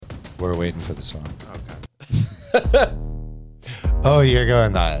We're waiting for the song. Okay. Oh, you're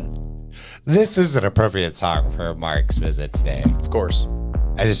going that. This is an appropriate song for Mark's visit today. Of course.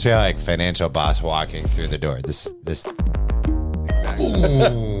 I just feel like financial boss walking through the door. This. Exactly.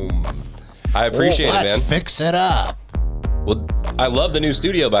 Boom. I appreciate it, man. Let's fix it up. Well, I love the new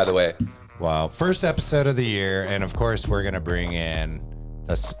studio, by the way. Well, first episode of the year, and of course, we're going to bring in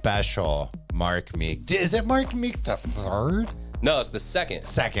the special Mark Meek. Is it Mark Meek the third? No, it's the second.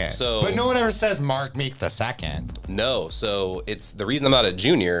 Second. So, but no one ever says Mark Meek the second. No, so it's the reason I'm not a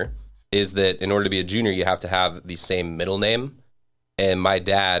junior is that in order to be a junior, you have to have the same middle name. And my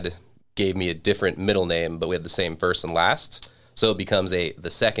dad gave me a different middle name, but we had the same first and last. So it becomes the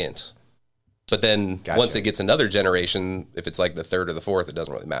second. But then once it gets another generation, if it's like the third or the fourth, it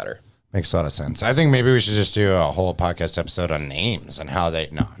doesn't really matter. Makes a lot of sense. I think maybe we should just do a whole podcast episode on names and how they...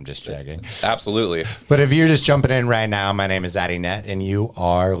 No, I'm just joking. Absolutely. But if you're just jumping in right now, my name is Addy Net, and you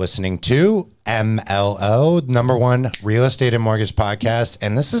are listening to MLO, #1 real estate and mortgage podcast.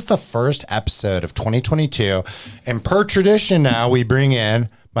 And this is the first episode of 2022. And per tradition now, we bring in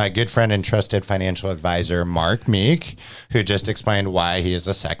my good friend and trusted financial advisor, Mark Meek, who just explained why he is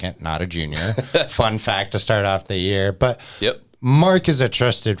a second, not a junior. Fun fact to start off the year. But... Yep. Mark is a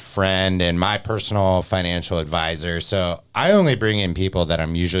trusted friend and my personal financial advisor. So I only bring in people that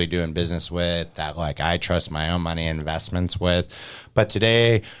I'm usually doing business with, that like I trust my own money investments with. But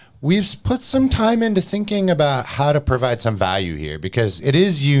today we've put some time into thinking about how to provide some value here, because it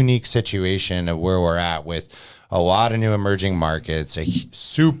is a unique situation of where we're at with a lot of new emerging markets, a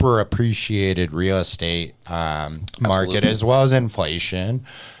super appreciated real estate market, as well as inflation.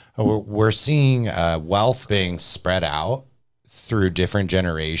 We're seeing wealth being spread out through different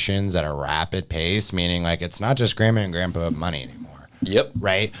generations at a rapid pace, meaning like it's not just grandma and grandpa have money anymore. Yep.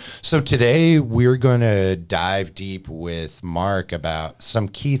 Right. So today we're going to dive deep with Mark about some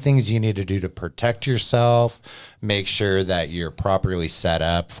key things you need to do to protect yourself, make sure that you're properly set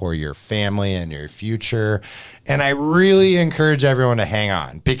up for your family and your future. And I really encourage everyone to hang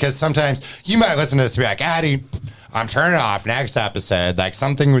on, because sometimes you might listen to this and be like, Addy, I'm turning off next episode. Like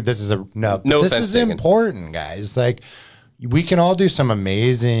something, this is this is important, guys. Like, we can all do some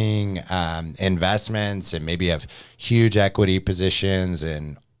amazing investments and maybe have huge equity positions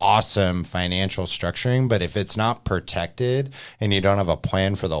and awesome financial structuring. But if it's not protected and you don't have a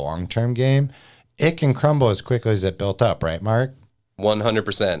plan for the long-term game, it can crumble as quickly as it built up. Right, Mark?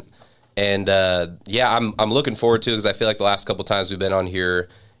 100%. And I'm looking forward to it, because I feel like the last couple times we've been on here,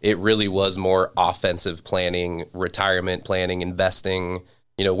 it really was more offensive planning, retirement planning, investing,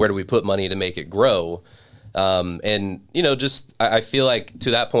 where do we put money to make it grow? I feel like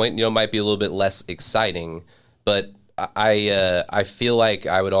to that point, might be a little bit less exciting, but I feel like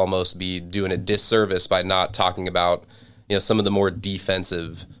I would almost be doing a disservice by not talking about, some of the more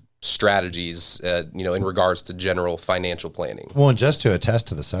defensive strategies, in regards to general financial planning. Well, and just to attest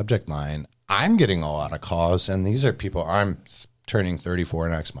to the subject line, I'm getting a lot of calls, and these are people, I'm turning 34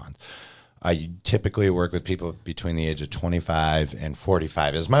 next month. I typically work with people between the age of 25 and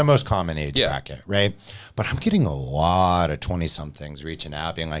 45 is my most common age bracket, right? But I'm getting a lot of 20-somethings reaching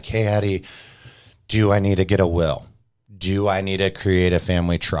out, being like, hey, Addy, do I need to get a will? Do I need to create a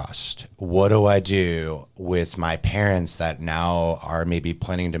family trust? What do I do with my parents that now are maybe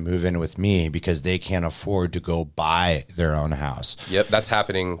planning to move in with me because they can't afford to go buy their own house? Yep, that's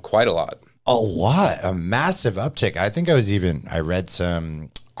happening quite a lot. A massive uptick. I think I read some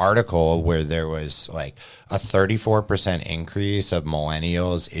article where there was like a 34% increase of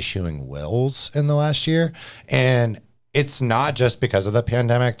millennials issuing wills in the last year. And it's not just because of the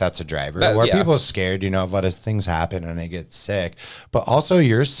pandemic. That's a driver where people are scared, of what if things happen and they get sick. But also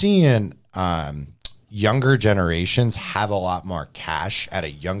you're seeing younger generations have a lot more cash at a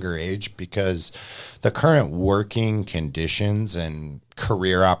younger age, because the current working conditions and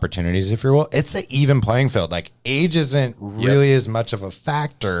career opportunities, if you will, it's an even playing field. Like age isn't really as much of a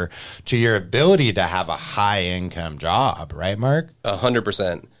factor to your ability to have a high income job, right, Mark?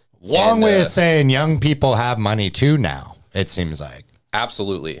 100%. Long way of saying young people have money too now, it seems like.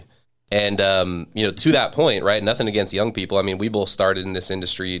 Absolutely. And, to that point, right, nothing against young people. I mean, we both started in this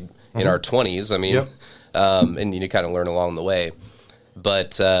industry in our 20s. I mean, and you kind of learn along the way.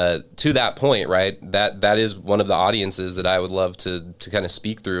 But to that point, right, that is one of the audiences that I would love to kind of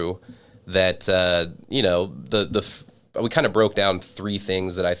speak through. That we kind of broke down 3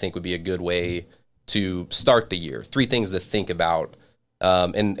 things that I think would be a good way to start the year. 3 things to think about,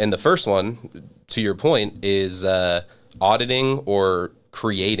 and the first one, to your point, is auditing or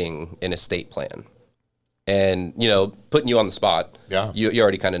creating an estate plan. And putting you on the spot, you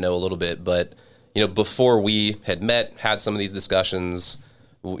already kind of know a little bit, but before we had had some of these discussions,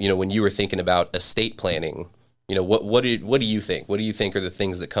 when you were thinking about estate planning, what do you think? What do you think are the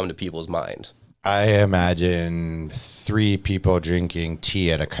things that come to people's mind? I imagine 3 people drinking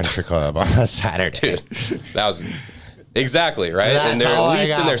tea at a country club on a Saturday. Dude, that was exactly right. That's and they're all at I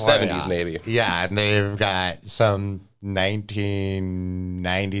least in got their for 70s, ya. maybe. Yeah, and they've got some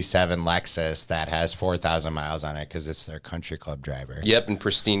 1997 Lexus that has 4,000 miles on it because it's their country club driver. Yep, in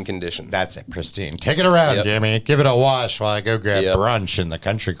pristine condition. That's it, pristine. Take it around, Yep. Jimmy. Give it a wash while I go grab Yep. brunch in the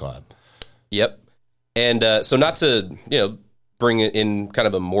country club. Yep. And so not to, bring it in kind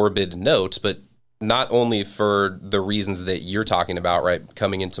of a morbid note, but not only for the reasons that you're talking about, right?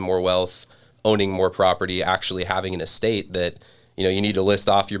 Coming into more wealth, owning more property, actually having an estate that, you need to list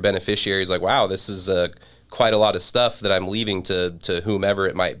off your beneficiaries like, wow, this is quite a lot of stuff that I'm leaving to whomever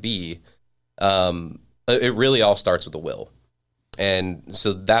it might be. It really all starts with a will. And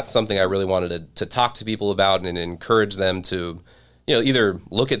so that's something I really wanted to talk to people about and encourage them to, either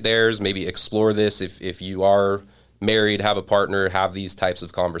look at theirs, maybe explore this if you are married, have a partner, have these types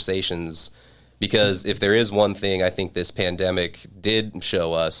of conversations. Because if there is one thing I think this pandemic did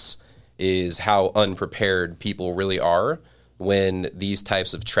show us is how unprepared people really are when these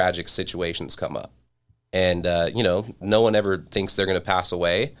types of tragic situations come up. And, no one ever thinks they're going to pass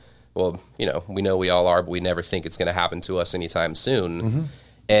away. Well, we know we all are, but we never think it's going to happen to us anytime soon. Mm-hmm.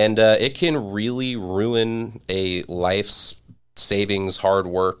 And it can really ruin a life's savings, hard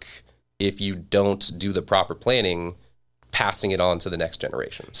work, if you don't do the proper planning, passing it on to the next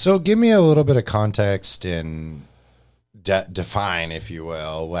generation. So give me a little bit of context and define, if you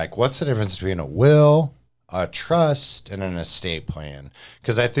will, like what's the difference between a will, a trust, and an estate plan?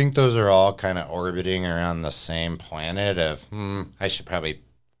 Because I think those are all kind of orbiting around the same planet of, I should probably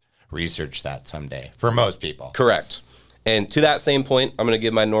research that someday for most people. Correct. And to that same point, I'm going to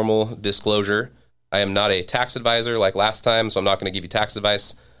give my normal disclosure. I am not a tax advisor like last time, so I'm not going to give you tax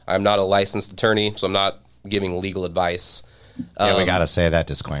advice. I'm not a licensed attorney, so I'm not giving legal advice. Yeah, we got to say that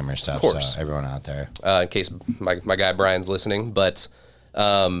disclaimer stuff, of course. So everyone out there. In case my guy Brian's listening. But,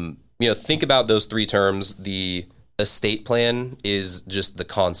 think about those 3 terms. The estate plan is just the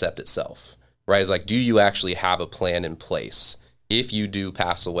concept itself, right? It's like, do you actually have a plan in place? If you do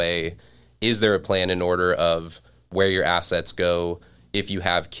pass away, is there a plan in order of where your assets go? If you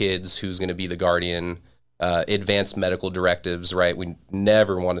have kids, who's going to be the guardian? Advanced medical directives, right? We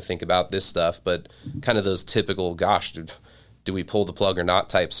never want to think about this stuff, but kind of those typical, gosh, do we pull the plug or not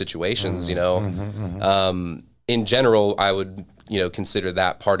type situations, In general, I would, consider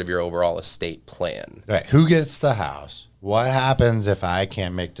that part of your overall estate plan. Right. Who gets the house? What happens if I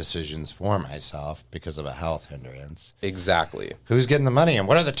can't make decisions for myself because of a health hindrance? Exactly. Who's getting the money and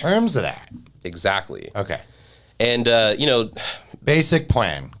what are the terms of that? Exactly. Okay. And, basic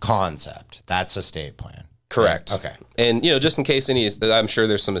plan, concept. That's estate plan. Correct. Okay. And, just in case I'm sure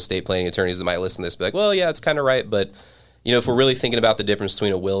there's some estate planning attorneys that might listen to this, be like, well, yeah, it's kind of right. But, if we're really thinking about the difference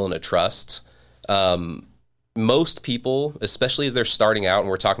between a will and a trust, most people, especially as they're starting out, and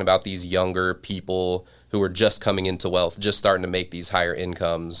we're talking about these younger people who are just coming into wealth, just starting to make these higher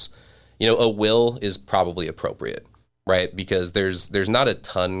incomes, a will is probably appropriate, right? Because there's not a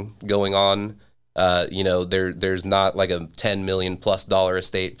ton going on. There's not like a $10 million plus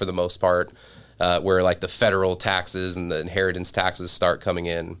estate for the most part, where like the federal taxes and the inheritance taxes start coming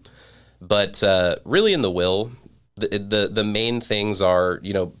in. But really in the will, the main things are,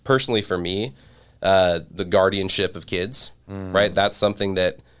 personally for me, the guardianship of kids, right? That's something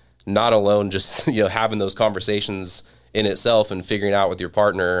that not alone just, having those conversations in itself and figuring out with your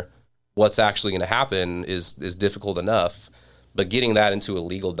partner what's actually going to happen is difficult enough. But getting that into a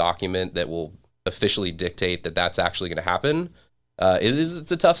legal document that will officially dictate that that's actually going to happen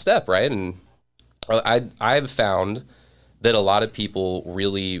it's a tough step, right? And I've found that a lot of people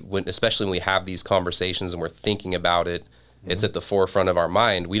really, especially when we have these conversations and we're thinking about it, it's at the forefront of our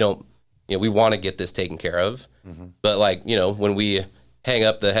mind. We don't, we want to get this taken care of, but like, when we hang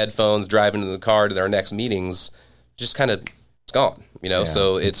up the headphones, drive into the car to our next meetings, just kind of, it's gone, Yeah.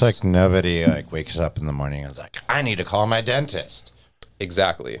 So it's like nobody like wakes up in the morning and is like, I need to call my dentist.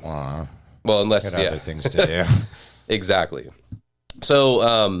 Exactly. Well, unless, other things to do. Exactly. So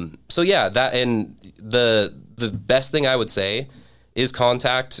yeah, that, and the best thing I would say is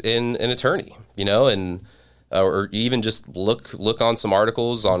contact an attorney, and or even just look on some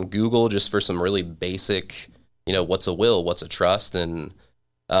articles on Google just for some really basic, what's a will, what's a trust, and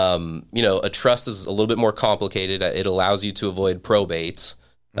a trust is a little bit more complicated. It allows you to avoid probate,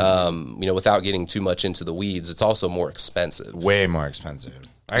 without getting too much into the weeds. It's also more expensive. Way more expensive.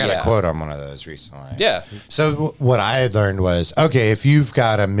 I got a quote on one of those recently. Yeah. So what I had learned was, okay, if you've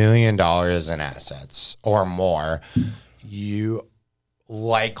got $1 million in assets or more, you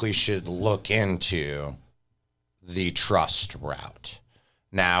likely should look into the trust route.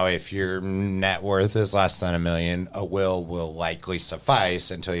 Now, if your net worth is less than $1 million, a will likely suffice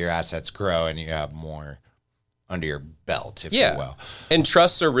until your assets grow and you have more under your belt, if you will. And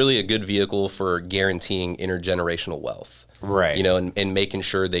trusts are really a good vehicle for guaranteeing intergenerational wealth. Right. You know, and making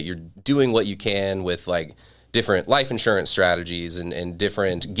sure that you're doing what you can with like different life insurance strategies and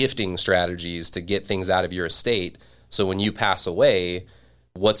different gifting strategies to get things out of your estate. So when you pass away,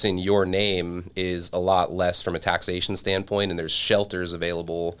 what's in your name is a lot less from a taxation standpoint, and there's shelters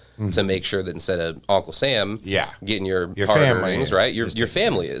available to make sure that instead of Uncle Sam getting your hard family earnings, right, your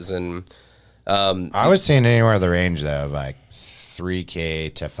family is. And I was seeing anywhere in the range though of like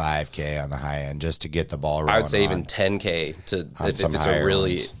 $3K to $5K on the high end just to get the ball rolling. I would say even $10K to if it's a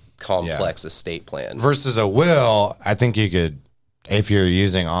really complex estate plan. Versus a will, I think you could, if you're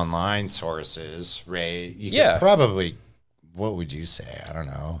using online sources, Ray, you could probably, what would you say? I don't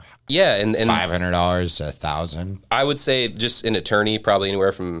know. Yeah, and $500 to $1,000. I would say just an attorney, probably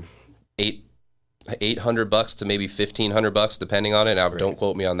anywhere from $800 to maybe $1,500, depending on it. Now, don't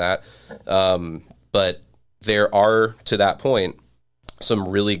quote me on that. But there are, to that point, some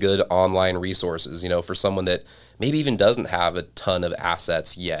really good online resources, you know, for someone that maybe even doesn't have a ton of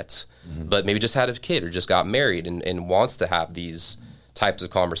assets yet, but maybe just had a kid or just got married and wants to have these types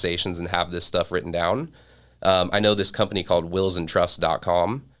of conversations and have this stuff written down. I know this company called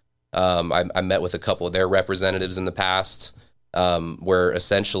willsandtrust.com. I met with a couple of their representatives in the past, where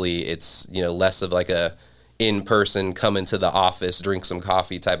essentially it's, you know, less of like a in-person, come into the office, drink some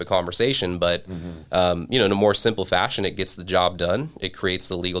coffee type of conversation, but you know, in a more simple fashion, it gets the job done. It creates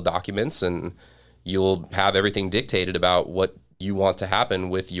the legal documents, and you'll have everything dictated about what you want to happen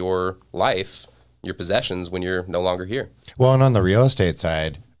with your life, your possessions when you're no longer here. Well, and on the real estate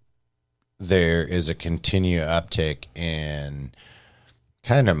side, there is a continued uptick in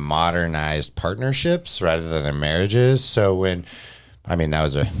kind of modernized partnerships rather than their marriages. So that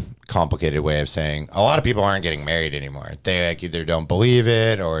was a complicated way of saying a lot of people aren't getting married anymore. They like either don't believe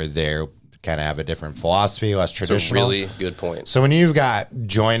it or they're kind of have a different philosophy, less traditional. That's a really good point. So when you've got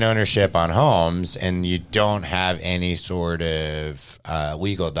joint ownership on homes and you don't have any sort of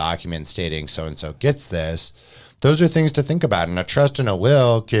legal document stating so-and-so gets this, those are things to think about. And a trust and a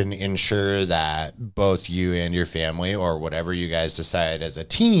will can ensure that both you and your family, or whatever you guys decide as a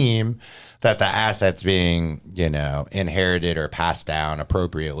team, that the assets being, you know, inherited or passed down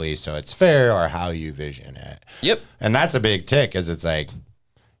appropriately so it's fair, or how you vision it. Yep. And that's a big tick, because it's like,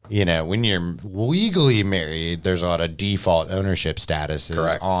 you know, when you're legally married, there's a lot of default ownership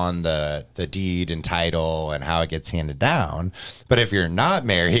statuses on the deed and title and how it gets handed down. But if you're not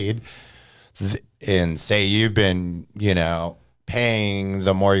married, and say you've been, you know, paying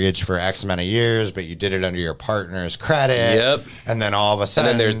the mortgage for X amount of years, but you did it under your partner's credit. And then all of a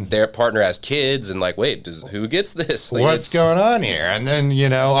sudden, and then their partner has kids, and like, wait, who gets this? Like, what's going on here? And then, you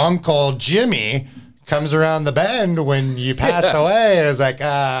know, Uncle Jimmy comes around the bend when you pass away, and it's like,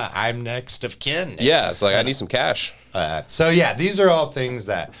 I'm next of kin. Yeah, it's like, I need some cash. So yeah, these are all things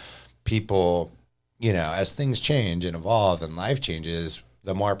that people, you know, as things change and evolve and life changes,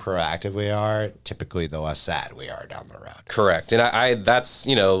 the more proactive we are, typically the less sad we are down the road. Correct. And I that's,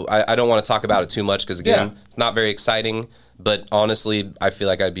 you know, I don't want to talk about it too much because, again, it's not very exciting. But honestly, I feel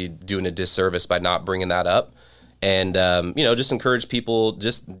like I'd be doing a disservice by not bringing that up. And, you know, just encourage people,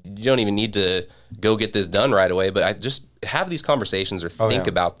 you don't even need to go get this done right away, but I just have these conversations or think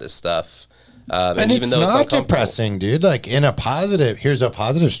about this stuff. And even though it's not depressing, dude, like here's a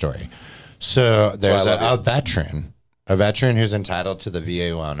positive story. So there's a veteran who's entitled to the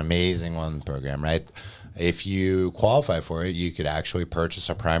VA loan, amazing loan program, right? If you qualify for it, you could actually purchase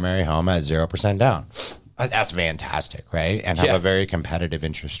a primary home at 0% down. That's fantastic, right? And have a very competitive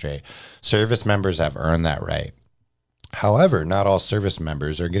interest rate. Service members have earned that right. However, not all service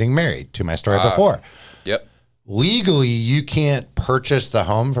members are getting married, to my story before. Yep. Legally, you can't purchase the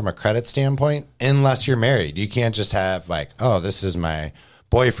home from a credit standpoint unless you're married. You can't just have like, oh, this is my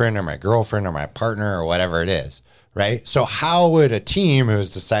boyfriend or my girlfriend or my partner or whatever it is, right? So how would a team who has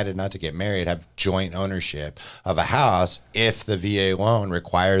decided not to get married have joint ownership of a house if the VA loan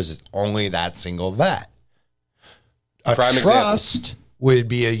requires only that single vet? A trust would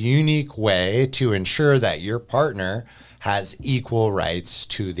be a unique way to ensure that your partner has equal rights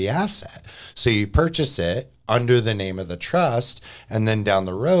to the asset. So you purchase it under the name of the trust, and then down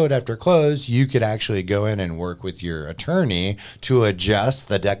the road after close, you could actually go in and work with your attorney to adjust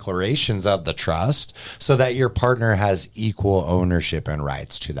the declarations of the trust so that your partner has equal ownership and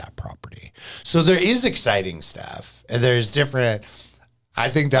rights to that property. So there is exciting stuff, and there's different I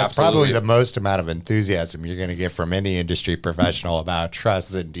think that's Absolutely. probably the most amount of enthusiasm you're going to get from any industry professional about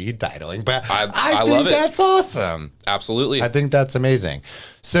trusts and deed titling. But I think love it. that's awesome. Absolutely. I think that's amazing.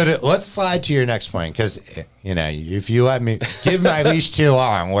 So let's slide to your next point, because, you know, if you let me give my leash too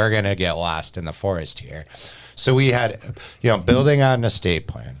long, we're going to get lost in the forest here. So we had, you know, building out an estate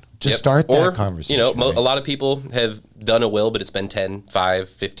plan. Just start that conversation. You know, a lot of people have done a will, but it's been 10, 5,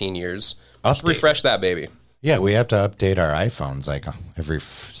 15 years. Just refresh that baby. Yeah, we have to update our iPhones like every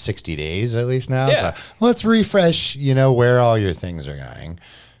 60 days at least now. Yeah. So let's refresh, you know, where all your things are going.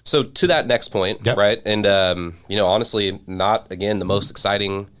 So to that next point, right? And, you know, honestly, not, again, the most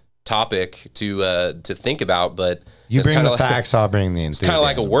exciting topic to think about, but you bring the facts, I'll bring the enthusiasm. It's kind of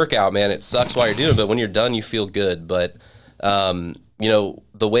like a workout, man. It sucks while you're doing it, but when you're done, you feel good. But, you know,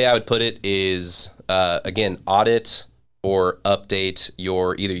 the way I would put it is, again, audit or update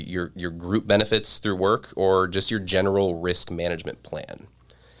either your group benefits through work or just your general risk management plan.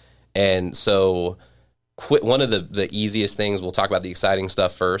 And so one of the easiest things, we'll talk about the exciting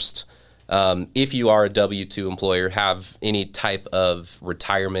stuff first. If you are a W-2 employer, have any type of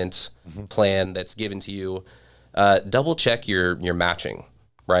retirement plan that's given to you, double check your matching,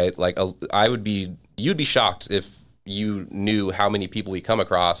 right? Like you'd be shocked if you knew how many people we come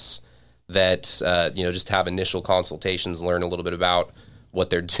across that, you know, just have initial consultations, learn a little bit about what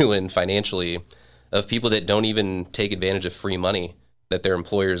they're doing financially, of people that don't even take advantage of free money that their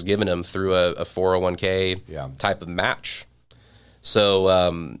employer is giving them through a 401k type of match.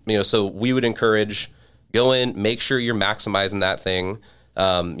 So, you know, so we would encourage, go in, make sure you're maximizing that thing.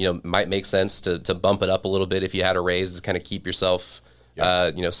 You know, might make sense to bump it up a little bit if you had a raise to kind of keep yourself,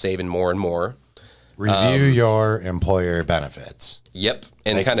 you know, saving more and more. Review your employer benefits. Yep.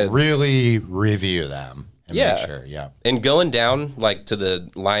 And like, kind of really review them. And make sure, And going down like to the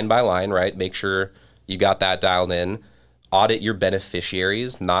line by line, right? Make sure you got that dialed in. Audit your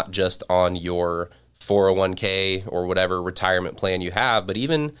beneficiaries, not just on your 401k or whatever retirement plan you have, but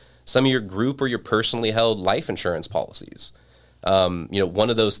even some of your group or your personally held life insurance policies. You know, one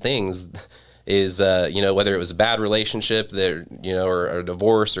of those things is, you know, whether it was a bad relationship there, you know, or a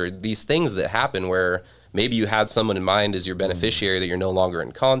divorce or these things that happen where maybe you had someone in mind as your beneficiary that you're no longer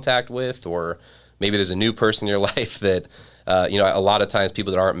in contact with, or maybe there's a new person in your life that, you know, a lot of times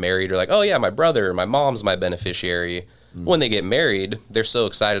people that aren't married are like, oh yeah, my brother or my mom's my beneficiary. When they get married, they're so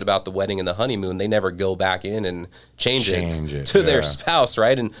excited about the wedding and the honeymoon, they never go back in and change it to their spouse,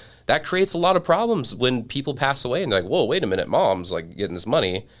 right? And that creates a lot of problems when people pass away and they're like, whoa, wait a minute, mom's like getting this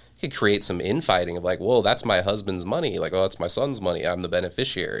money. It could create some infighting of like, whoa, that's my husband's money. Like, oh, that's my son's money. I'm the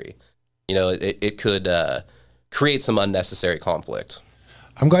beneficiary. You know, it could create some unnecessary conflict.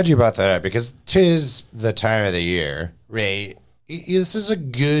 I'm glad you brought that up, because 'tis the time of the year, right? This is a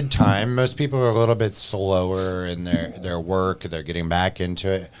good time. Most people are a little bit slower in their work. They're getting back into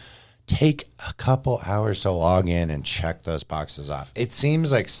it. Take a couple hours to log in and check those boxes off. It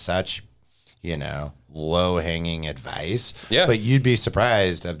seems like such, you know, low-hanging advice, but you'd be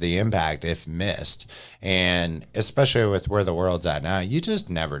surprised of the impact if missed. And especially with where the world's at now, you just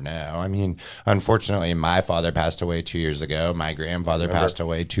never know. I mean, unfortunately, my father passed away 2 years ago. My grandfather passed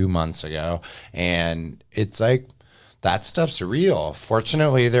away 2 months ago. And it's like, that stuff's real.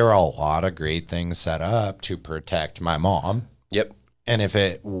 Fortunately, there are a lot of great things set up to protect my mom. Yep. And if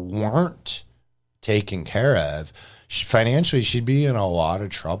it weren't taken care of, financially, she'd be in a lot of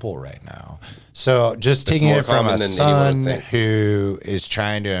trouble right now. So just taking it from a son who is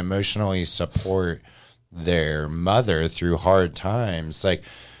trying to emotionally support their mother through hard times, like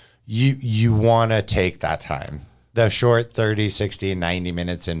you want to take that time. The short 30, 60, 90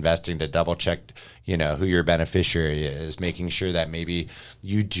 minutes investing to double check, you know, who your beneficiary is, making sure that maybe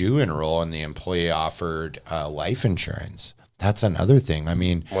you do enroll in the employee offered life insurance. That's another thing. I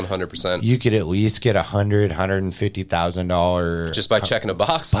mean, 100%. You could at least get $150,000 just by checking a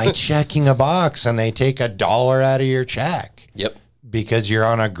box. By checking a box, and they take $1 out of your check. Yep. Because you're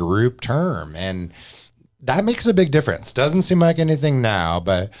on a group term, and that makes a big difference. Doesn't seem like anything now,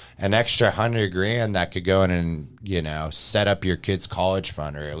 but an extra $100,000 that could go in and, you know, set up your kid's college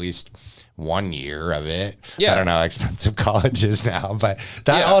fund, or at least 1 year of it. I don't know how expensive college is now, but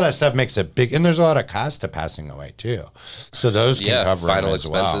all that stuff makes a big, and there's a lot of cost to passing away too. So those can cover final as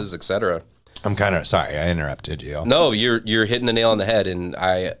expenses, etc. I'm kind of sorry I interrupted you. No, you're hitting the nail on the head, and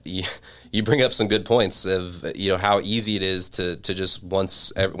you bring up some good points of, you know, how easy it is to just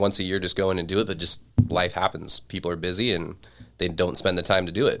once a year just go in and do it, but just life happens. People are busy and they don't spend the time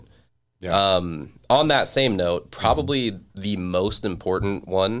to do it. Yeah. On that same note, probably the most important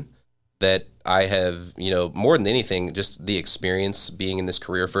one that I have, you know, more than anything, just the experience being in this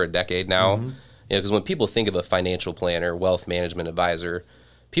career for a decade now, because when people think of a financial planner, wealth management advisor,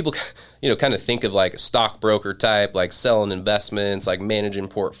 people, kind of think of like a stockbroker type, like selling investments, like managing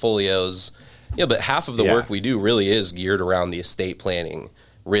portfolios. But half of the work we do really is geared around the estate planning,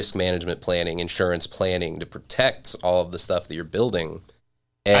 risk management planning, insurance planning to protect all of the stuff that you're building.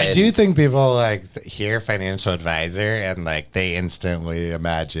 And I do think people like hear financial advisor and like they instantly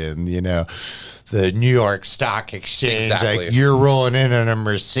imagine, the New York Stock Exchange. Exactly. Like you're rolling in on a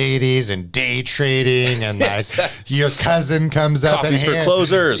Mercedes and day trading, and like your cousin comes up coffees and for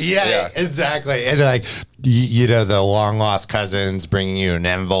closers. Yeah, exactly. And like the long lost cousins bringing you an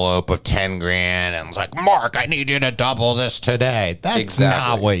envelope of 10 grand, and it's like, Mark, I need you to double this today. That's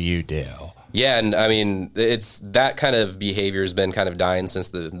not what you do. Yeah, and I mean, it's that kind of behavior has been kind of dying since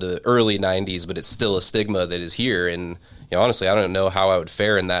the early 90s, but it's still a stigma that is here. And honestly, I don't know how I would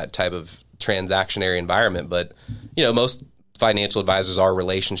fare in that type of transactionary environment, but most financial advisors are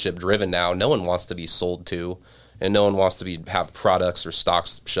relationship driven now. No one wants to be sold to, and no one wants to have products or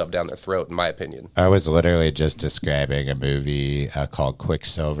stocks shoved down their throat, in my opinion. I was literally just describing a movie called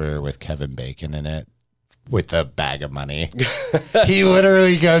Quicksilver with Kevin Bacon in it, with a bag of money. He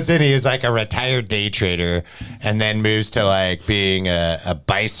literally goes in, he is like a retired day trader, and then moves to like being a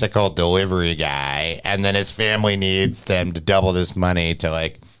bicycle delivery guy, and then his family needs them to double this money to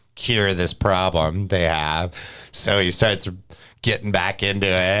like cure this problem they have. So he starts getting back into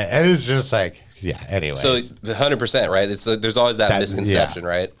it, and it's just like, anyway. So 100%, right? It's there's always that misconception,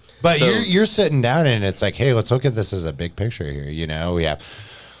 right? But you're sitting down and it's like, hey, let's look at this as a big picture here. We have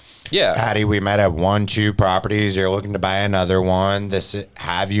Patty, we might have 1-2 properties. You're looking to buy another one.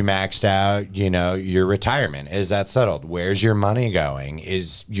 Have you maxed out, your retirement? Is that settled? Where's your money going?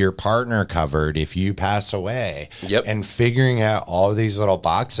 Is your partner covered if you pass away? Yep. And figuring out all these little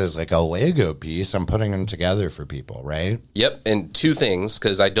boxes like a Lego piece and putting them together for people, right? Yep. And 2 things,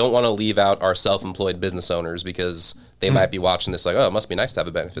 because I don't want to leave out our self-employed business owners, because they might be watching this like, oh, it must be nice to have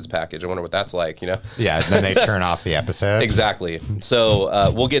a benefits package. I wonder what that's like, Yeah, then they turn off the episode. Exactly.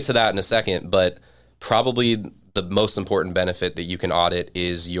 So we'll get to that in a second, but probably the most important benefit that you can audit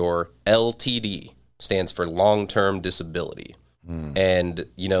is your LTD, stands for long-term disability. And,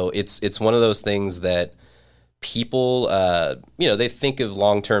 it's one of those things that people, they think of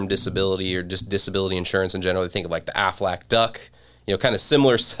long-term disability or just disability insurance in general. They think of like the Aflac duck, kind of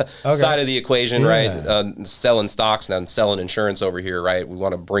similar side of the equation, right? Selling stocks and selling insurance over here, right? We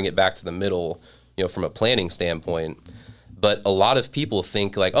want to bring it back to the middle, from a planning standpoint. But a lot of people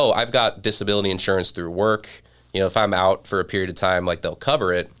think like, oh, I've got disability insurance through work. If I'm out for a period of time, like they'll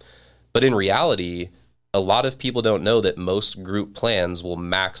cover it. But in reality, a lot of people don't know that most group plans will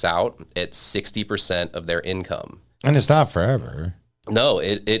max out at 60% of their income. And it's not forever. No,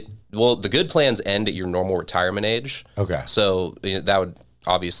 well, the good plans end at your normal retirement age. Okay. So that would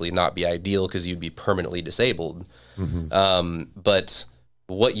obviously not be ideal because you'd be permanently disabled. Mm-hmm. But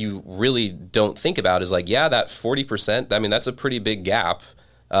what you really don't think about is like, that 40%, I mean, that's a pretty big gap.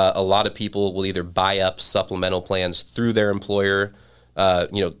 A lot of people will either buy up supplemental plans through their employer.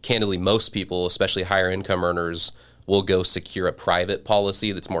 Candidly, most people, especially higher income earners, will go secure a private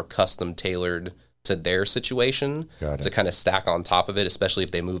policy that's more custom tailored to their situation to kind of stack on top of it, especially if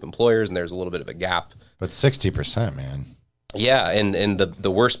they move employers and there's a little bit of a gap. But 60%, man. Yeah, and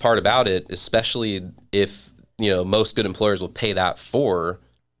the worst part about it, especially if, most good employers will pay that for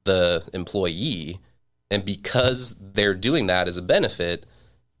the employee, and because they're doing that as a benefit,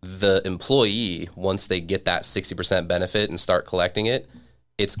 the employee, once they get that 60% benefit and start collecting it,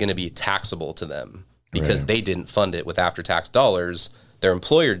 it's going to be taxable to them because they didn't fund it with after-tax dollars. Their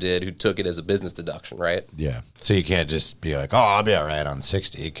employer did, who took it as a business deduction, right? Yeah. So you can't just be like, oh, I'll be all right on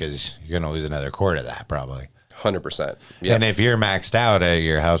 60 because you're going to lose another quarter of that probably. 100%. Yep. And if you're maxed out at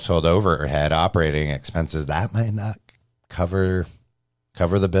your household overhead operating expenses, that might not cover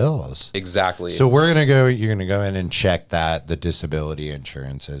the bills. Exactly. So you're going to go in and check the disability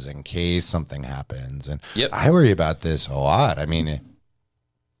insurances in case something happens. And I worry about this a lot. I mean,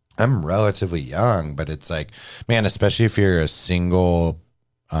 I'm relatively young, but it's like, man, especially if you're a single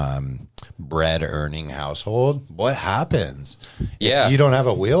bread earning household, what happens if you don't have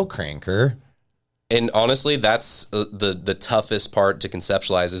a wheel cranker? And honestly, that's the toughest part to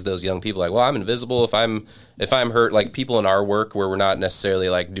conceptualize is those young people like, well, I'm invisible if I'm hurt. Like people in our work where we're not necessarily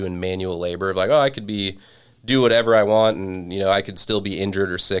like doing manual labor of like, oh, I could do whatever I want and, I could still be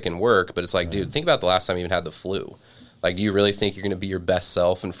injured or sick in work. But it's like, dude, think about the last time you even had the flu. Like, do you really think you're going to be your best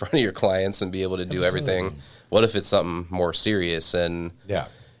self in front of your clients and be able to do everything? What if it's something more serious? And,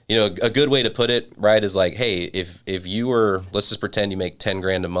 a good way to put it, right, is like, hey, if you were, let's just pretend you make 10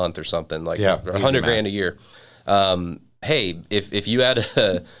 grand a month or something, like 100 grand a year. hey, if you had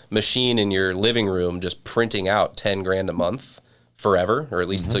a machine in your living room just printing out 10 grand a month forever, or at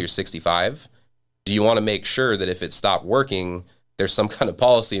least until you're 65, do you want to make sure that if it stopped working, there's some kind of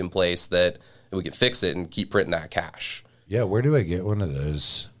policy in place that we can fix it and keep printing that cash? Yeah, where do I get one of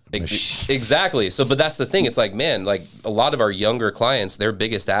those machines? Exactly. So, but that's the thing. It's like, man, like a lot of our younger clients, their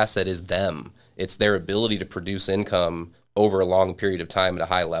biggest asset is them. It's their ability to produce income over a long period of time at a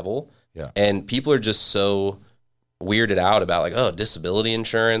high level. Yeah. And people are just so weirded out about like, oh, disability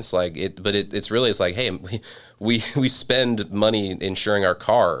insurance, like it, but it's really, it's like, hey, we spend money insuring our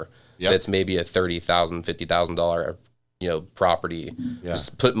car. Yep. That's maybe a $30,000, $50,000, property. Yeah.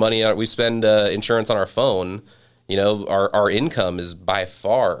 Just put money out. We spend insurance on our phone. Our income is by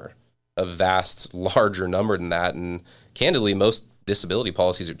far a vast larger number than that. And candidly, most disability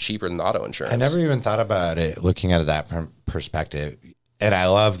policies are cheaper than auto insurance. I never even thought about it looking at it that perspective. And I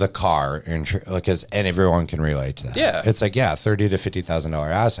love the car because and everyone can relate to that. Yeah, it's like $30,000 to $50,000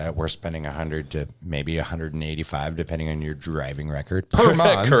 asset. We're spending $100 to maybe $185, depending on your driving record per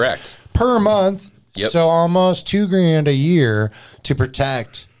month. Correct. Per month. Yep. So almost $2,000 a year to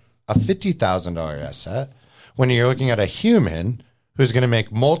protect a $50,000 asset. When you're looking at a human who's going to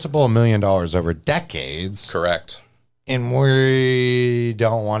make multiple $1 million over decades. Correct. And we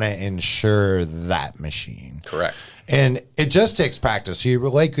don't want to insure that machine. Correct. And it just takes practice. So you're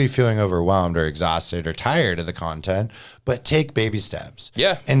likely feeling overwhelmed or exhausted or tired of the content, but take baby steps.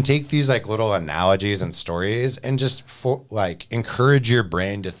 Yeah. And take these like little analogies and stories and just encourage your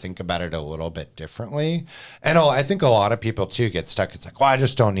brain to think about it a little bit differently. And I think a lot of people too get stuck. It's like, well, I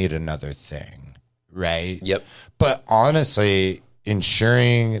just don't need another thing. Right. Yep. But honestly,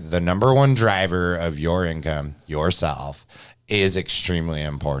 ensuring the number one driver of your income, yourself, is extremely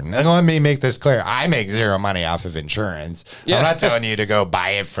important. And let me make this clear. I make zero money off of insurance. Yeah. I'm not telling you to go buy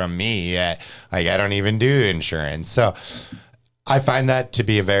it from me. Like I don't even do insurance. So I find that to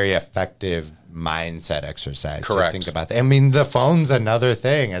be a very effective mindset exercise. Correct. To think about that. I mean, the phone's another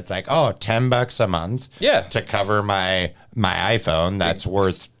thing. It's like, $10 a month to cover my iPhone. That's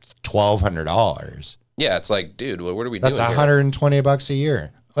worth $1,200. Yeah, it's like, dude, what are we doing? That's $120 a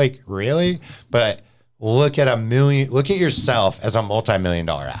year. Like, really? But look at yourself as a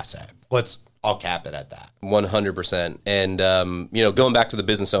multi-million-dollar asset. I'll cap it at that. 100%. And going back to the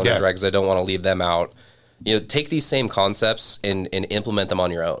business owners, right? Because I don't want to leave them out. Take these same concepts and implement them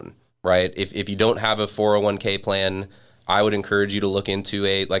on your own, right? If you don't have a 401k plan, I would encourage you to look into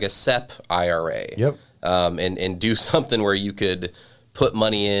a SEP IRA. Yep. And do something where you could put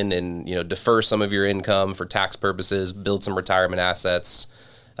money in and defer some of your income for tax purposes, build some retirement assets.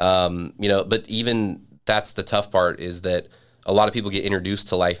 But even that's the tough part, is that a lot of people get introduced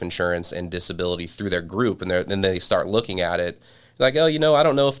to life insurance and disability through their group, and then they start looking at it like, I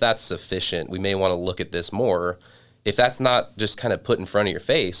don't know if that's sufficient. We may want to look at this more. If that's not just kind of put in front of your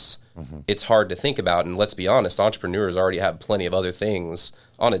face, it's hard to think about. And let's be honest, entrepreneurs already have plenty of other things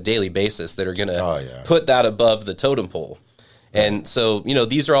on a daily basis that are going to put that above the totem pole. And so,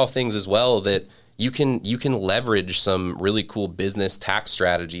 these are all things as well that you can leverage some really cool business tax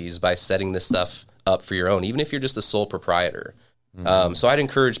strategies by setting this stuff up for your own, even if you're just a sole proprietor. So I'd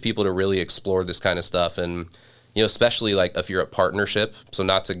encourage people to really explore this kind of stuff. And, especially like if you're a partnership, so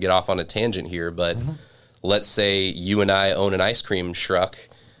not to get off on a tangent here, but let's say you and I own an ice cream truck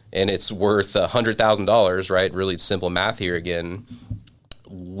and it's worth $100,000, right? Really simple math here again.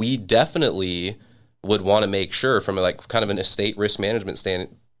 We definitely would want to make sure from kind of an estate risk management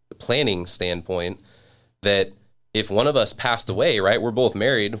planning standpoint that if one of us passed away, right, we're both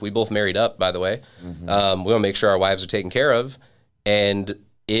married. We both married up, by the way. We want to make sure our wives are taken care of. And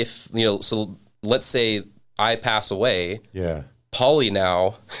if, so let's say I pass away. Yeah. Polly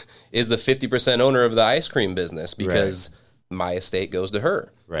now is the 50% owner of the ice cream business because my estate goes to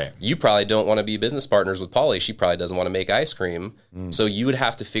her. Right. You probably don't want to be business partners with Polly. She probably doesn't want to make ice cream. So you would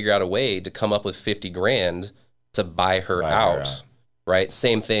have to figure out a way to come up with $50,000 to buy her out. Right.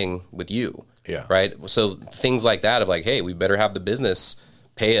 Same thing with you. Yeah. Right. So things like that of like, hey, we better have the business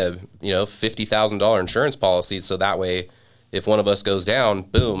pay a, $50,000 insurance policy. So that way, if one of us goes down,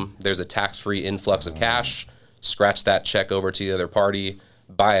 boom, there's a tax-free influx of cash, scratch that check over to the other party,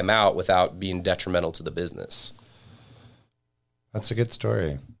 buy them out without being detrimental to the business. That's a good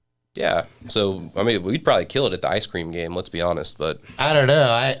story. Yeah. So, I mean, we'd probably kill it at the ice cream game, let's be honest, but I don't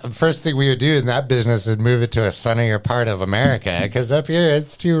know. First thing we would do in that business is move it to a sunnier part of America, because up here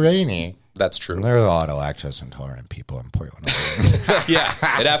it's too rainy. That's true. And there are a lot of lactose intolerant people in Portland. Yeah.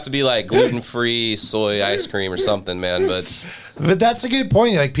 It'd have to be like gluten-free soy ice cream or something, man. But that's a good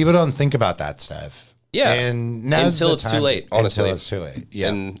point. Like, people don't think about that stuff. Yeah. And until it's too late, honestly. Until it's too late. Yeah.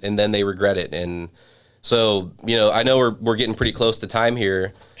 And then they regret it. And So, I know we're getting pretty close to time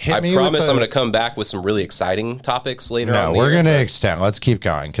here. I promise I'm going to come back with some really exciting topics later on. No, we're going to extend. Let's keep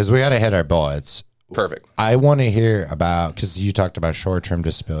going because we got to hit our bullets. Perfect. I want to hear about, because you talked about short-term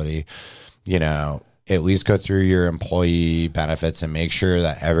disability, at least go through your employee benefits and make sure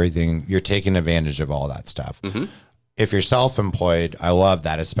that everything, you're taking advantage of all that stuff. Mm-hmm. If you're self-employed, I love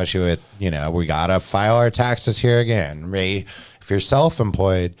that, especially with, we got to file our taxes here again, right? If you're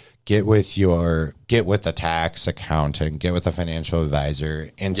self-employed, get with the tax accountant, get with a financial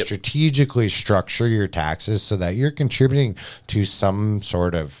advisor, and strategically structure your taxes so that you're contributing to some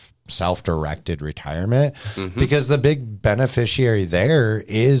sort of self-directed retirement, because the big beneficiary there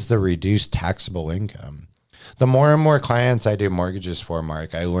is the reduced taxable income. The more and more clients I do mortgages for,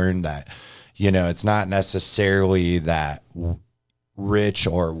 Mark, I learned that, it's not necessarily that rich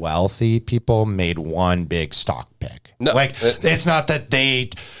or wealthy people made one big stock pick. No, it's not that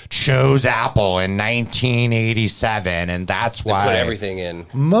they chose Apple in 1987 and that's why they put everything in.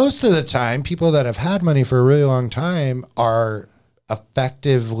 Most of the time, people that have had money for a really long time are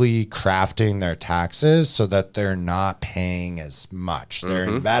effectively crafting their taxes so that they're not paying as much. They're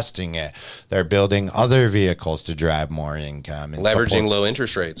investing it. They're building other vehicles to drive more income. And leveraging low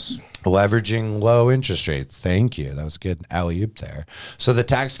interest rates. Leveraging low interest rates. Thank you. That was good alley-oop there. So the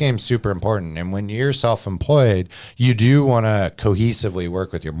tax game is super important. And when you're self-employed, you do want to cohesively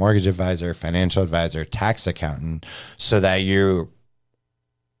work with your mortgage advisor, financial advisor, tax accountant, so that you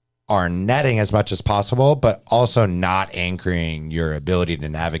are netting as much as possible, but also not anchoring your ability to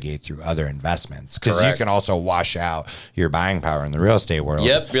navigate through other investments. Because you can also wash out your buying power in the real estate world.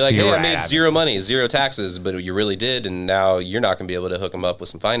 Yep. You're like, hey, I made zero money, zero taxes, but you really did. And now you're not going to be able to hook them up with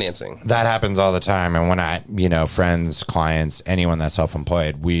some financing. That happens all the time. And when friends, clients, anyone that's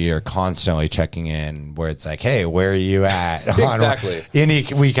self-employed, we are constantly checking in where it's like, hey, where are you at? Exactly.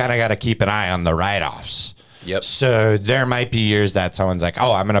 We kind of got to keep an eye on the write-offs. Yep. So there might be years that someone's like,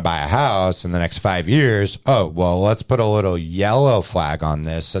 oh, I'm going to buy a house in the next 5 years. Oh, well, let's put a little yellow flag on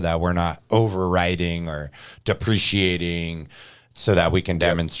this so that we're not overwriting or depreciating, so that we can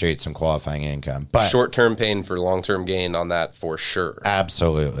demonstrate some qualifying income. But short-term pain for long-term gain on that for sure.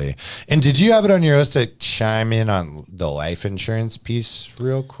 Absolutely. And did you have it on your list to chime in on the life insurance piece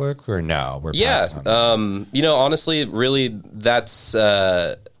real quick, or no? Honestly, really, that's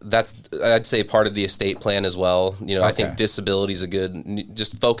I'd say part of the estate plan as well. I think disability is a good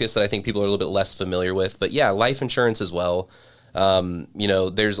just focus that I think people are a little bit less familiar with. But yeah, life insurance as well.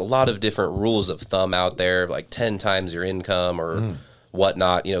 There's a lot of different rules of thumb out there, like 10 times your income or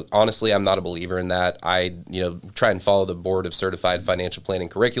whatnot. Honestly, I'm not a believer in that. I, try and follow the Board of Certified Financial Planning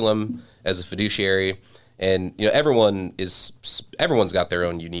curriculum as a fiduciary. And, everyone's got their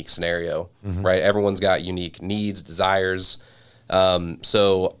own unique scenario, right? Everyone's got unique needs, desires.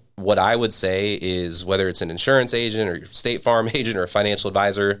 So what I would say is, whether it's an insurance agent or your State Farm agent or a financial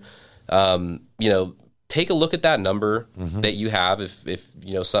advisor, take a look at that number that you have. If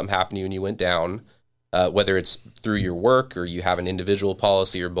something happened to you and you went down, whether it's through your work or you have an individual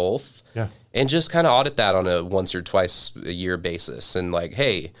policy or both, and just kind of audit that on a once or twice a year basis. And like,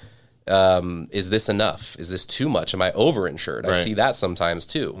 hey, is this enough? Is this too much? Am I overinsured? Right. I see that sometimes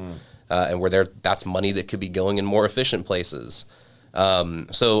too. And where that's money that could be going in more efficient places.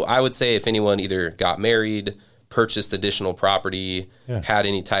 So I would say if anyone either got married, purchased additional property, had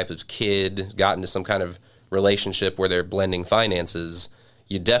any type of kid, got into some kind of relationship where they're blending finances,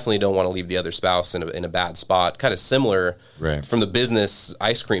 you definitely don't want to leave the other spouse in a bad spot. Kind of similar from the business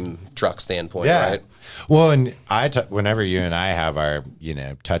ice cream truck standpoint, right? Well, and whenever you and I have our,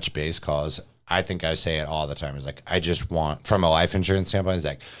 touch base calls, I think I say it all the time. It's like, I just want, from a life insurance standpoint, it's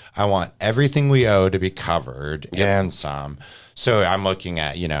like, I want everything we owe to be covered and some. So I'm looking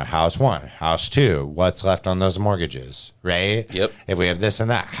at, house one, house two, what's left on those mortgages, right? Yep. If we have this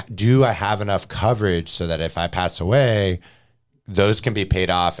and that, do I have enough coverage so that if I pass away, those can be paid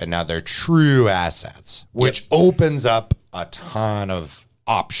off and now they're true assets, which opens up a ton of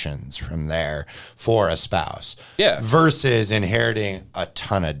options from there for a spouse versus inheriting a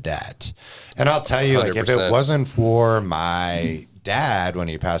ton of debt. And I'll tell you, 100%. Like, if it wasn't for my dad when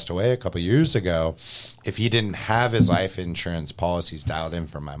he passed away a couple of years ago, if he didn't have his life insurance policies dialed in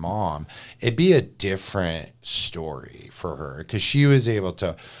for my mom, it'd be a different story for her, because she was able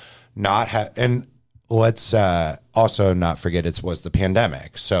to not have, and let's also not forget it was the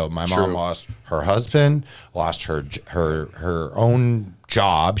pandemic. So my mom lost her husband, lost her own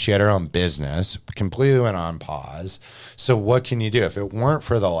job. She had her own business, completely went on pause. So what can you do? If it weren't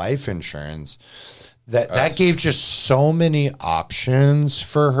for the life insurance, that gave just so many options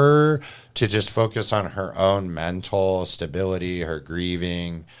for her to just focus on her own mental stability, her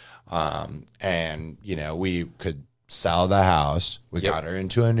grieving. And, we could sell the house. We got her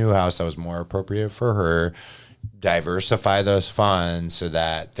into a new house that was more appropriate for her, diversify those funds so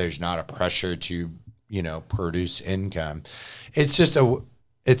that there's not a pressure to, produce income. It's just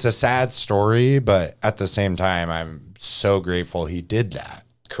it's a sad story, but at the same time, I'm so grateful he did that.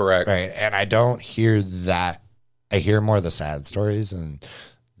 Correct. Right. And I don't hear that. I hear more of the sad stories than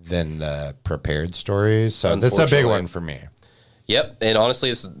the prepared stories. So that's a big one for me. Yep. And honestly,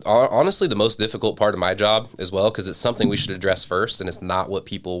 it's honestly the most difficult part of my job as well, because it's something we should address first, and it's not what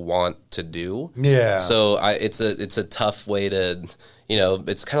people want to do. Yeah. So it's a tough way to,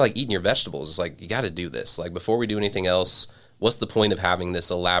 it's kind of like eating your vegetables. It's like, you got to do this. Like, before we do anything else, what's the point of having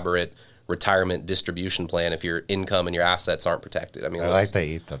this elaborate retirement distribution plan if your income and your assets aren't protected? I mean, I like to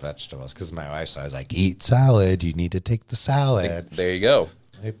eat the vegetables because my wife's always like, eat salad. You need to take the salad. There you go.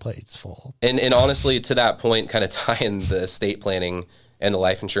 My plate's full. And honestly, to that point, kind of tying the estate planning and the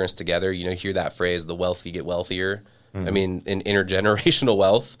life insurance together, you hear that phrase, the wealthy get wealthier. Mm-hmm. I mean, in intergenerational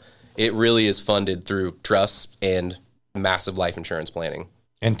wealth, it really is funded through trusts and massive life insurance planning.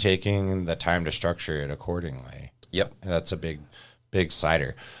 And taking the time to structure it accordingly. Yep. That's a big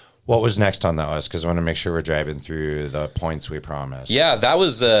slider. What was next on that list? Because I want to make sure we're driving through the points we promised. Yeah, that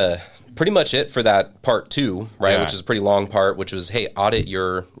was pretty much it for that part 2, right? Yeah. Which is a pretty long part, which was, hey, audit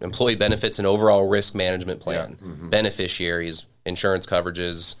your employee benefits and overall risk management plan, beneficiaries, insurance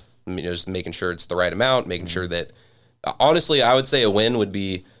coverages, just making sure it's the right amount, making sure that, honestly, I would say a win would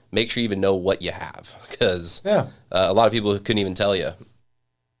be make sure you even know what you have, because a lot of people couldn't even tell you.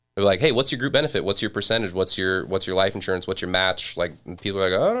 They're like, hey, what's your group benefit? What's your percentage? What's your life insurance? What's your match? Like, people are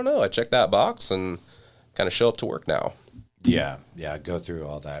like, oh, I don't know. I checked that box and kind of show up to work now. Yeah, go through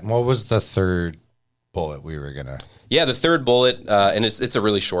all that. And what was the third bullet we were going to? Yeah, the third bullet, and it's a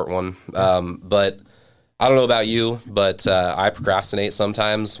really short one, but I don't know about you, but I procrastinate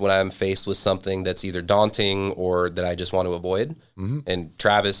sometimes when I'm faced with something that's either daunting or that I just want to avoid. Mm-hmm. And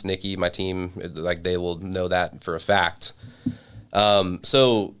Travis, Nikki, my team, like, they will know that for a fact.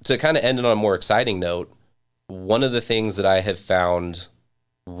 So to kind of end it on a more exciting note, one of the things that I have found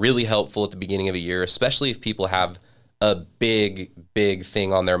really helpful at the beginning of a year, especially if people have a big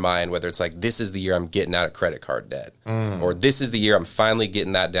thing on their mind, whether it's like, this is the year I'm getting out of credit card debt, or this is the year I'm finally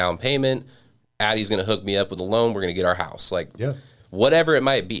getting that down payment. Addie's going to hook me up with a loan. We're going to get our house. Like, whatever it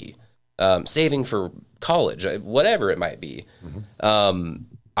might be, saving for college, whatever it might be. Mm-hmm.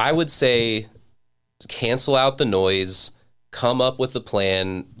 I would say cancel out the noise, come up with a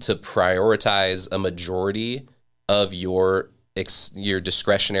plan to prioritize a majority of your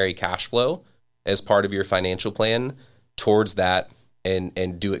discretionary cash flow as part of your financial plan towards that,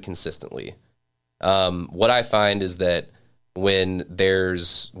 and do it consistently. What I find is that when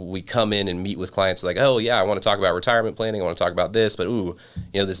we come in and meet with clients like, oh yeah, I want to talk about retirement planning, I want to talk about this, but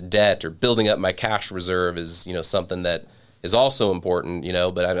this debt or building up my cash reserve is, something that is also important,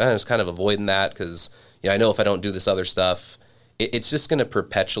 but I'm just kind of avoiding that because, I know if I don't do this other stuff, it's just going to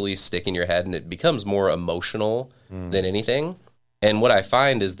perpetually stick in your head, and it becomes more emotional than anything. And what I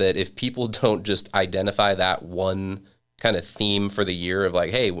find is that if people don't just identify that one kind of theme for the year of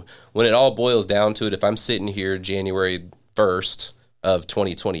like, hey, when it all boils down to it, if I'm sitting here January 1st of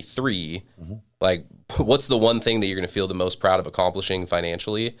 2023, like, what's the one thing that you're going to feel the most proud of accomplishing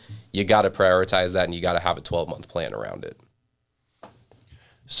financially? You got to prioritize that, and you got to have a 12-month plan around it.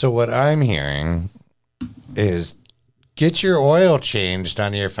 So what I'm hearing is get your oil changed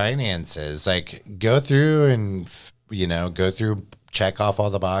on your finances. Like, go through and, check off all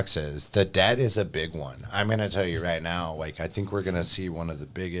the boxes. The debt is a big one. I'm going to tell you right now, like, I think we're going to see one of the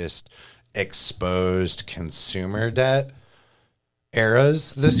biggest exposed consumer debt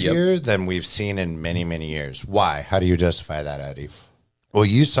eras this year than we've seen in many, many years. Why? How do you justify that, Eddie? Well,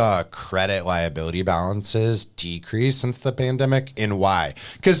 you saw credit liability balances decrease since the pandemic. And why?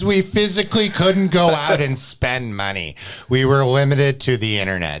 Because we physically couldn't go out and spend money. We were limited to the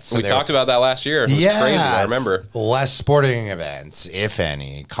internet. So we talked about that last year. It was crazy. I remember. Less sporting events, if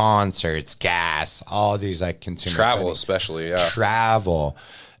any, concerts, gas, all these like consumer travel, spending. Especially, yeah. Travel.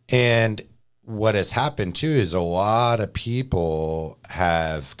 And what has happened too is a lot of people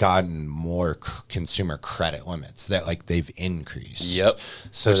have gotten more consumer credit limits that like they've increased. Yep.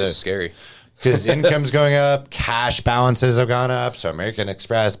 So which is scary. because income's going up, cash balances have gone up. So American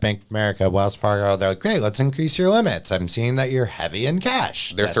Express, Bank of America, Wells Fargo, they're like, great, let's increase your limits. I'm seeing that you're heavy in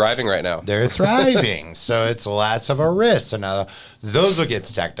cash. They're thriving right now. They're thriving. So it's less of a risk. So now those will get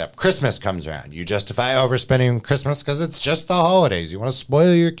stacked up. Christmas comes around. You justify overspending Christmas because it's just the holidays. You want to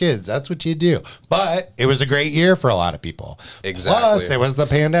spoil your kids. That's what you do. But it was a great year for a lot of people. Exactly. Plus, it was the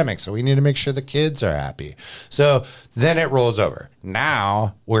pandemic. So we need to make sure the kids are happy. So then it rolls over.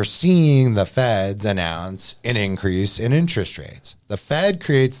 Now we're seeing the Feds announce an increase in interest rates. The Fed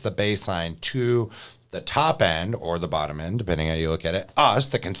creates the baseline to the top end or the bottom end, depending how you look at it, us,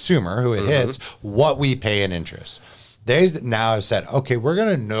 the consumer who it hits, what we pay in interest. They now have said, okay, we're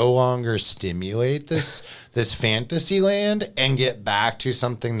going to no longer stimulate this fantasy land and get back to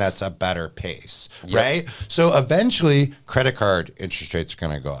something that's a better pace, right? So eventually, credit card interest rates are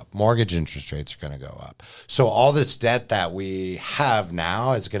going to go up. Mortgage interest rates are going to go up. So all this debt that we have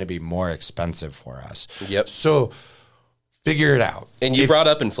now is going to be more expensive for us. Yep. So figure it out. And you brought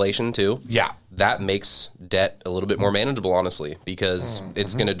up inflation too. Yeah. That makes debt a little bit more manageable, honestly, because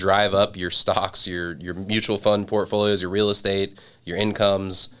it's going to drive up your stocks, your mutual fund portfolios, your real estate, your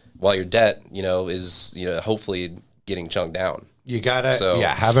incomes, while your debt, is hopefully getting chunked down. You gotta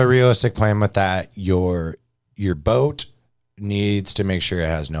have a realistic plan with that. Your boat needs to make sure it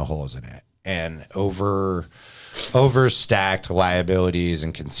has no holes in it, and overstacked liabilities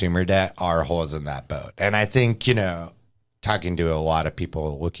and consumer debt are holes in that boat. And I think talking to a lot of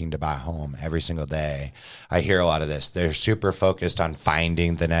people looking to buy a home every single day, I hear a lot of this. They're super focused on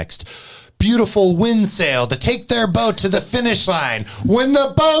finding the next beautiful wind sail to take their boat to the finish line when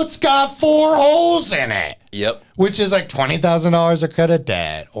the boat's got 4 holes in it. Yep. Which is like $20,000 of credit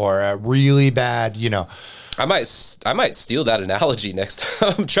debt or a really bad, I might steal that analogy next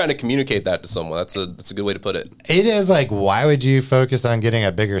time I'm trying to communicate that to someone. That's a good way to put it. It is like, why would you focus on getting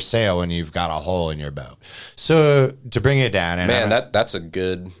a bigger sail when you've got a hole in your boat? So to bring it down, and that's a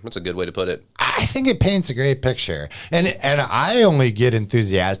good way to put it. I think it paints a great picture, and I only get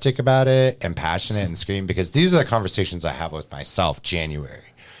enthusiastic about it and passionate and scream because these are the conversations I have with myself January.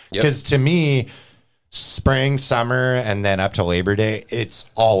 Because to me, spring, summer, and then up to Labor Day, it's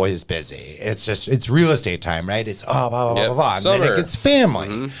always busy. It's real estate time, right? It's blah, blah, blah, blah, blah. And then it gets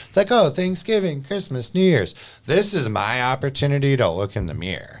family. It's like, Thanksgiving, Christmas, New Year's. This is my opportunity to look in the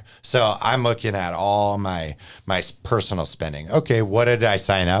mirror. So I'm looking at all my personal spending. Okay, what did I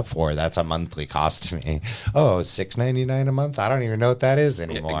sign up for? That's a monthly cost to me. $6.99 a month? I don't even know what that is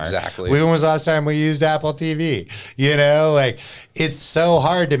anymore. Exactly. When was the last time we used Apple TV? It's so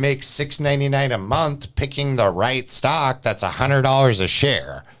hard to make $6.99 a month picking the right stock that's $100 a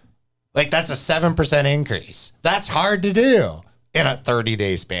share. That's a 7% increase. That's hard to do in a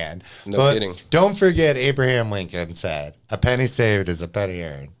 30-day span. No kidding. Don't forget Abraham Lincoln said, a penny saved is a penny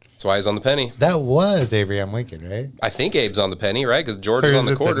earned. That's why he's on the penny. That was Abraham Lincoln, right? I think Abe's on the penny, right? Because George is on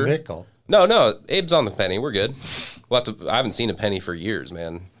the quarter. The nickel? No, Abe's on the penny. We're good. I haven't seen a penny for years,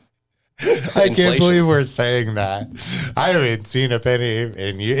 man. I can't believe we're saying that. I haven't seen a penny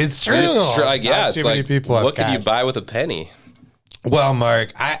in years. It's true. It's too many people what could you buy with a penny? Well,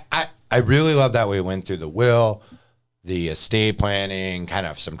 Mark, I really love that we went through the will, the estate planning, kind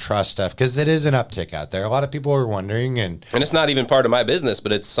of some trust stuff, because it is an uptick out there. A lot of people are wondering. And it's not even part of my business,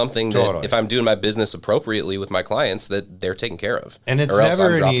 but it's something that if I'm doing my business appropriately with my clients, that they're taken care of. And it's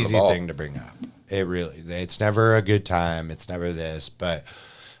never an easy thing to bring up. It's never a good time. It's never this. But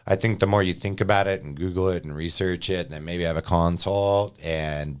I think the more you think about it and Google it and research it, and then maybe have a consult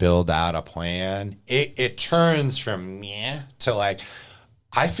and build out a plan, it turns from meh to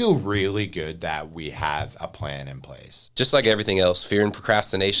I feel really good that we have a plan in place. Just like everything else, fear and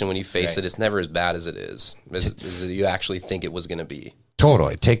procrastination, when you face it, it's never as bad as it is, as you actually think it was going to be.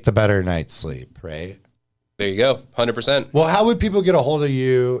 Totally. Take the better night's sleep, right? There you go, 100%. Well, how would people get a hold of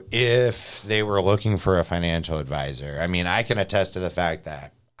you if they were looking for a financial advisor? I mean, I can attest to the fact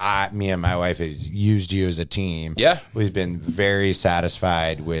that me and my wife has used you as a team. Yeah. We've been very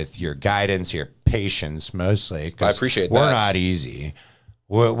satisfied with your guidance, your patience mostly. I appreciate that. We're not easy.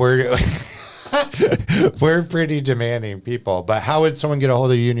 We're pretty demanding people, but how would someone get a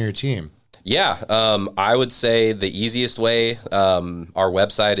hold of you and your team? Yeah, I would say the easiest way, our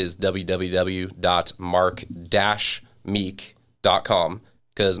website is www.mark-meek.com,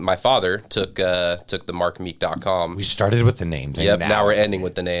 because my father took the markmeek.com. We started with the names. Yep, now we're ending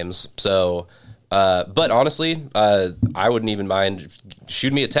with the names. So, but honestly, I wouldn't even mind.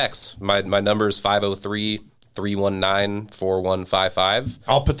 Shoot me a text. My number is 503-319-4155.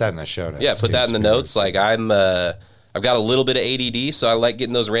 I'll put that in the show notes. Yeah, put that in the notes. I've got a little bit of ADD, so I like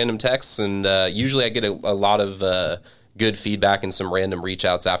getting those random texts, and usually I get a lot of good feedback and some random reach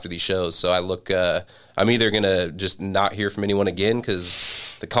outs after these shows. So I look, I'm either going to just not hear from anyone again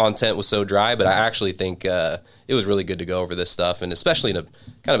because the content was so dry, but I actually think it was really good to go over this stuff, and especially in a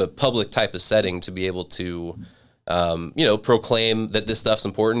kind of a public type of setting to be able to, proclaim that this stuff's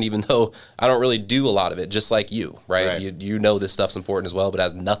important, even though I don't really do a lot of it, just like you, right? You know this stuff's important as well, but it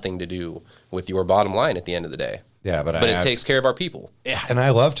has nothing to do with your bottom line at the end of the day. Yeah, but it takes care of our people. Yeah, and I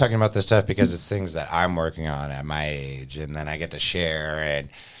love talking about this stuff because it's things that I'm working on at my age, and then I get to share and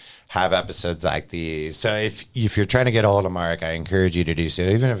have episodes like these. So if you're trying to get a hold of Mark, I encourage you to do so,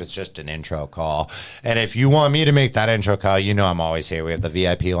 even if it's just an intro call. And if you want me to make that intro call, I'm always here. We have the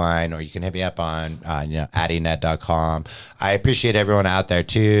VIP line, or you can hit me up on addynet.com. I appreciate everyone out there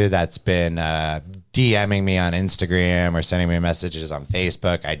too that's been DMing me on Instagram or sending me messages on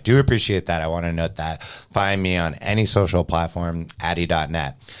Facebook. I do appreciate that. I want to note that. Find me on any social platform,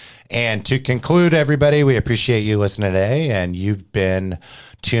 addy.net. And to conclude, everybody, we appreciate you listening today, and you've been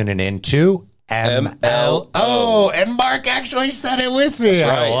tuning into MLO. And Mark actually said it with me. That's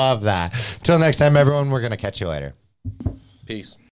right. I love that. Till next time, everyone, we're going to catch you later. Peace.